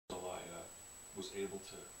was able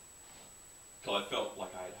to, till I felt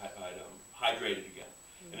like I'd hydrated again.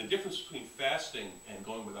 And the difference between fasting and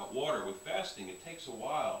going without water, with fasting, it takes a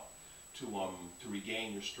while to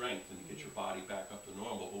regain your strength and to get your body back up to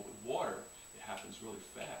normal. But with water, it happens really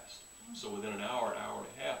fast. So within an hour and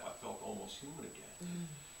a half, I felt almost human again.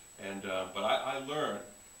 And but I learned.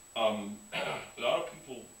 A lot of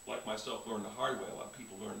people like myself learned the hard way. A lot of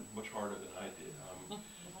people learn much harder than I did.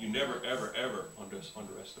 You never, ever, ever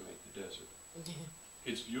underestimate the desert.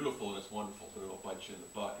 It's beautiful and it's wonderful, but it'll bite you in the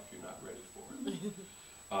butt if you're not ready for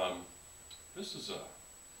it. This is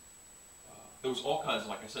there was all kinds,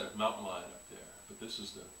 like I said, of mountain lion up there, but this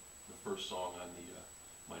is the first song on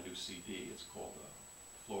my new CD. It's called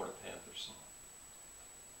Florida Panther Song.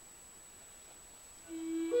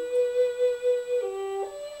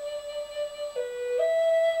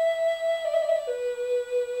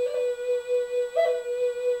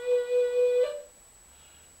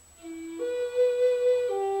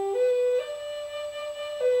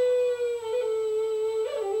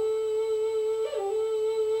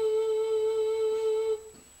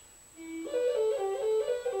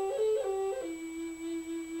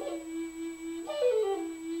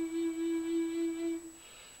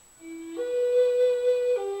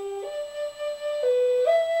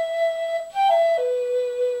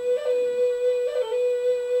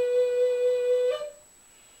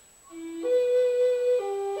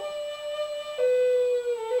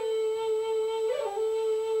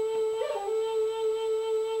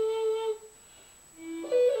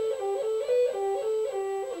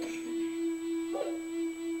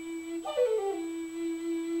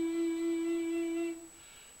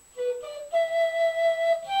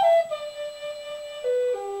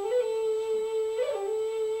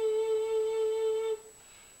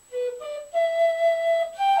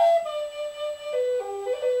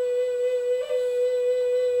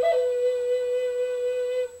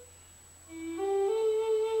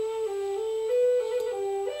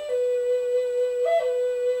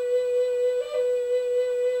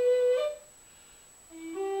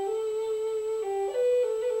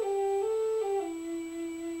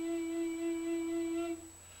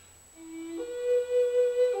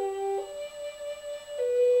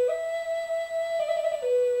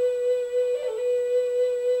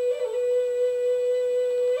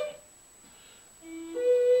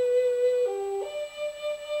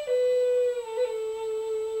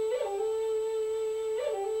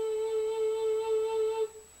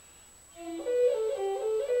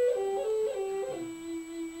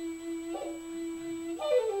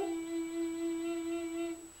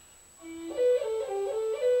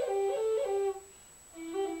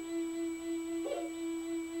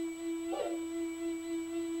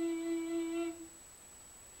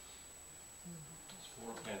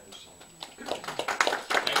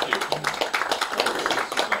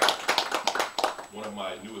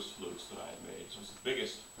 Newest flutes that I had made. So it's the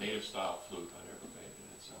biggest native style flute I'd ever made,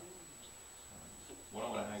 and it's one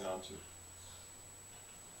I'm going to hang on to.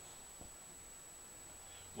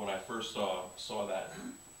 When I first saw that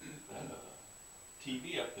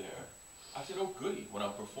TV up there, I said, oh goody, when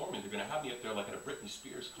I'm performing, they're going to have me up there like at a Britney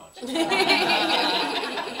Spears concert.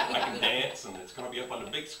 I can dance, and it's going to be up on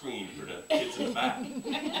the big screen for the kids in the back.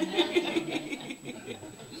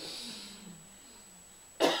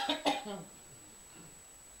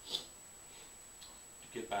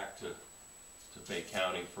 Get back to Bay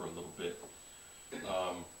County for a little bit.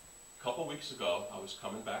 A couple weeks ago, I was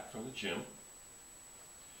coming back from the gym.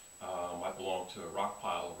 I belong to a rock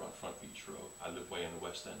pile over on Front Beach Road. I live way in the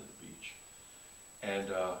west end of the beach.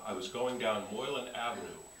 And I was going down Moylan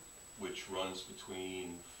Avenue, which runs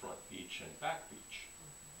between Front Beach and Back Beach.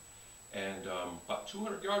 And about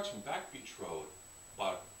 200 yards from Back Beach Road,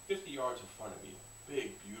 about 50 yards in front of me, a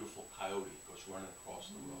big, beautiful coyote goes running across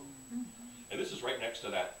the road. And this is right next to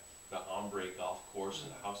the Ombre golf course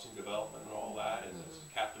and the housing development and all that, and there's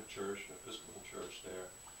a Catholic church, an Episcopal church there.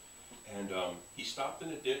 And he stopped in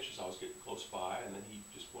a ditch as I was getting close by, and then he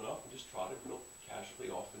just went up and just trotted real casually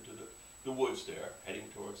off into the woods there, heading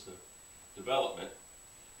towards the development.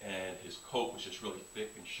 And his coat was just really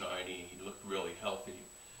thick and shiny. He looked really healthy.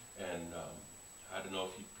 And I don't know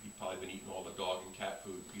if he'd probably been eating all the dog and cat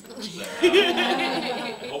food people were saying.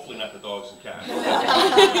 And hopefully not the dogs and cats.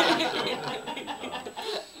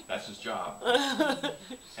 That's his job.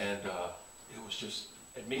 And it was just,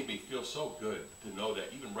 it made me feel so good to know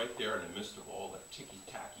that even right there in the midst of all the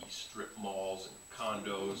ticky-tacky strip malls and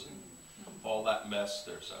condos and all that mess,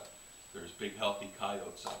 there's big healthy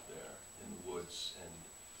coyotes out there in the woods. And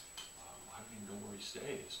I don't even know where he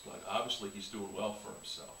stays, but obviously he's doing well for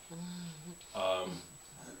himself.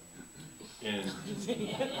 And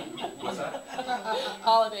What's that?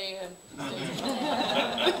 Holiday and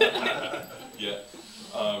Yeah.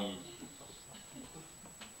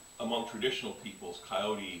 Among traditional peoples,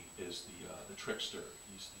 Coyote is the trickster.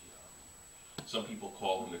 He's the, some people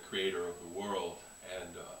call him the creator of the world, and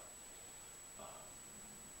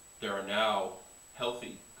there are now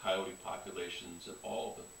healthy coyote populations in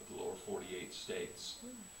all of the lower 48 states.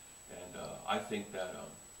 And I think that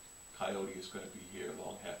coyote is going to be here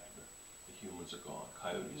long after the humans are gone.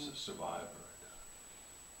 Coyote is a survivor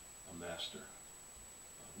and a master.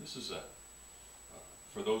 This is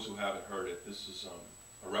for those who haven't heard it, this is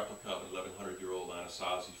a replica of an 1100-year-old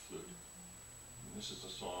Anasazi flute. And this is a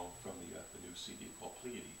song from the new CD called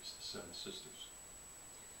Pleiades, the Seven Sisters.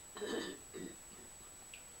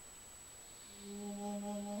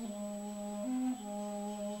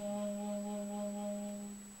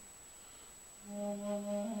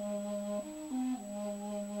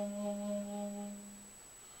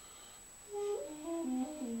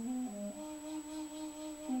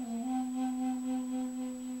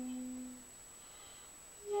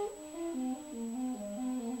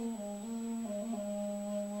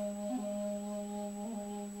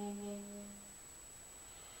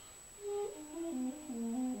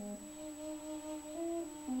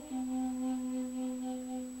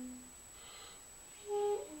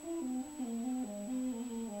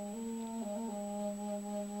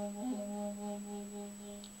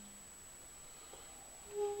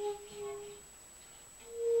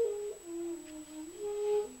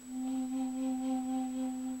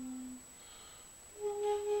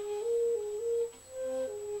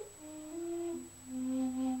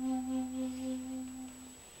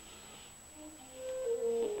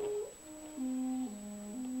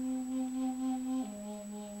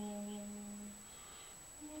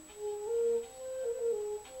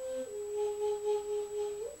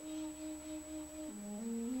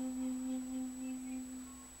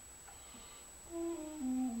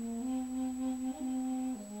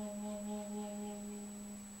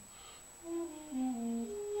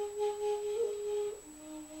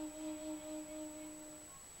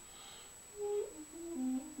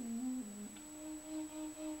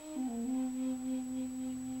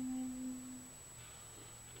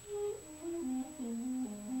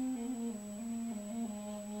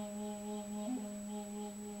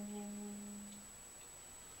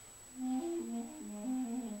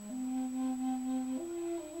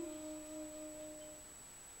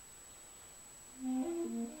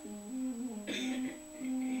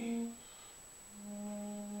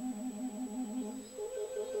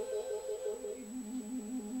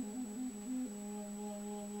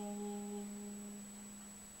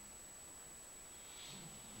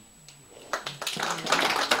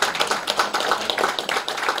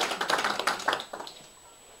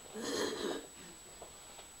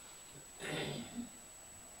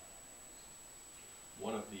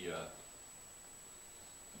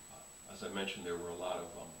 As I mentioned, there were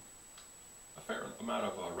a fair amount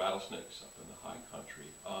of rattlesnakes up in the high country.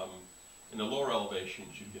 In the lower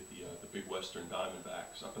elevations, you get the big western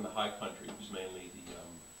diamondbacks. Up in the high country, it was mainly the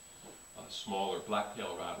smaller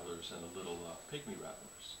black-tailed rattlers and the little pygmy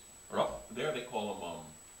rattlers. Or up there, they call them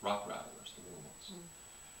rock rattlers, the little ones.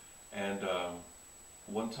 And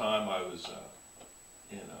one time I was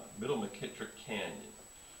in Middle McKittrick Canyon.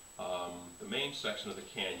 The main section of the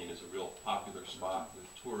canyon is a real popular spot with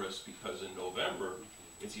tourists because in November,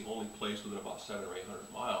 it's the only place within about 700 or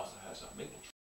 800 miles that has a maple tree.